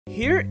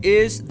Here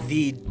is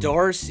the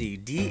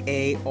Darci,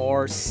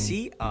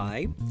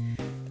 D-A-R-C-I.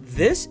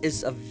 This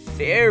is a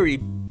very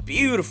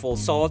beautiful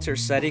solitaire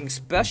setting,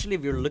 especially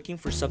if you're looking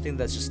for something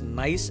that's just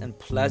nice and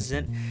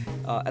pleasant,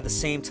 at the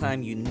same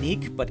time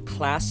unique but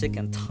classic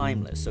and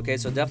timeless. Okay,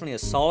 so definitely a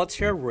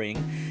solitaire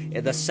ring.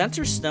 The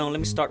center stone, let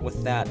me start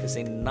with that, is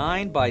a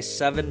 9 by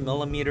 7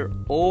 millimeter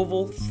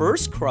oval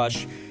first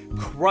crushed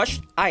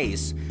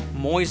ice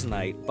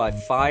Moissanite by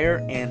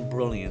Fire and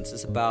Brilliance.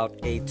 It's about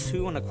a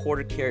 2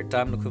 1/4 carat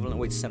diamond equivalent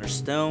weight center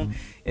stone.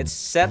 It's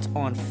set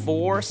on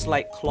 4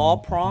 slight claw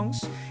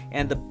prongs,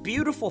 and the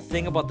beautiful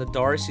thing about the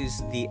Darci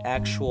is the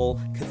actual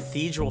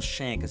cathedral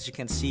shank. As you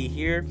can see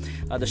here,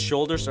 the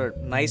shoulders are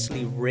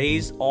nicely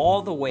raised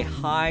all the way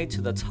high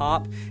to the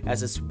top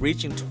as it's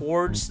reaching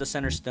towards the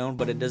center stone,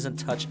 but it doesn't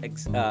touch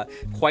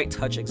quite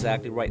touch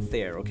exactly right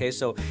there. Okay,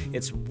 so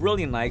it's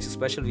really nice,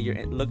 especially if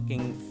you're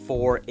looking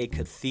for a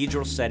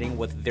cathedral setting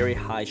with very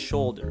high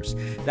shoulders.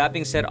 That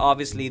being said,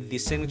 obviously the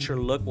signature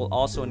look will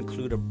also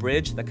include a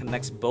bridge that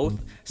connects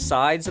both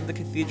sides of the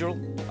cathedral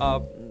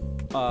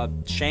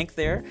shank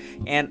there,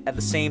 and at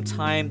the same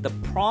time the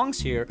prongs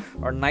here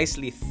are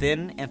nicely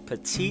thin and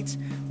petite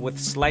with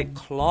slight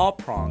claw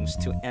prongs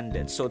to end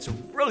it. So it's a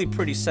really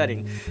pretty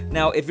setting.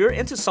 Now if you're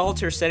into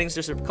solitaire settings,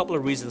 there's a couple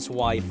of reasons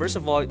why. First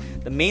of all,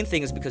 the main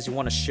thing is because you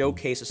want to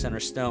showcase a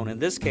center stone. In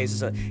this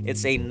case,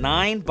 it's a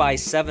 9 by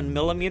 7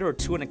 millimeter or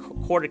 2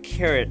 1/4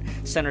 carat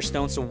center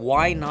stone, so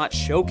why not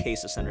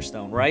showcase a center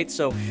stone, right?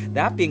 So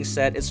that being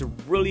said, it's a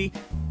really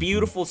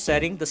beautiful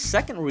setting. The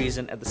second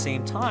reason at the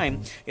same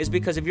time is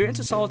because if you're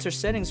into solitaire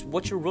settings,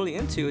 what you're really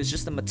into is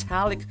just a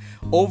metallic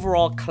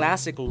overall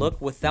classic look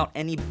without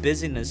any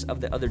busyness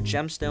of the other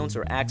gemstones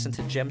or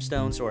accented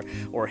gemstones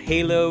or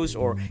halos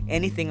or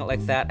anything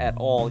like that at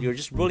all. You're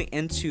just really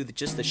into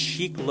just the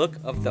chic look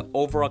of the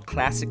overall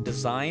classic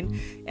design,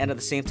 and at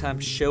the same time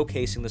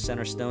showcasing the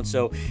center stone.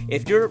 So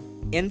if you're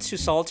into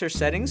solitaire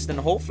settings, then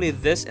hopefully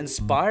this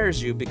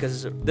inspires you,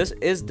 because this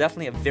is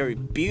definitely a very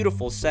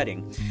beautiful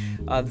setting.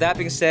 That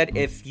being said,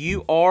 if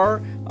you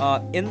are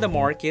in the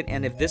market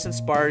and if this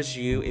inspires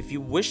you, if you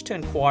wish to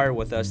inquire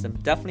with us, then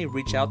definitely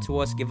reach out to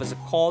us, give us a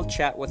call,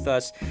 chat with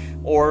us,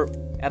 or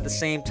at the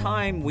same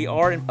time, we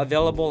are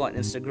available on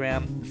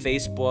Instagram,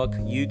 Facebook,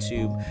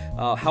 YouTube.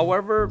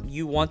 However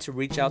you want to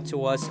reach out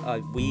to us,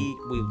 we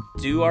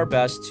do our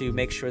best to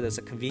make sure that's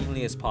as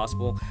conveniently as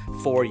possible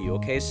for you.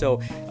 Okay, so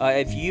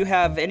if you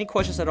have any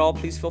questions at all,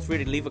 please feel free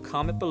to leave a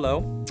comment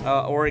below,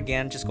 or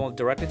again, just go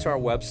directly to our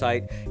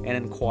website and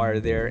inquire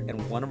there, and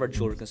one of our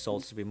jewelry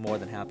consultants will be more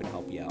than happy to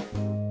help you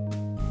out.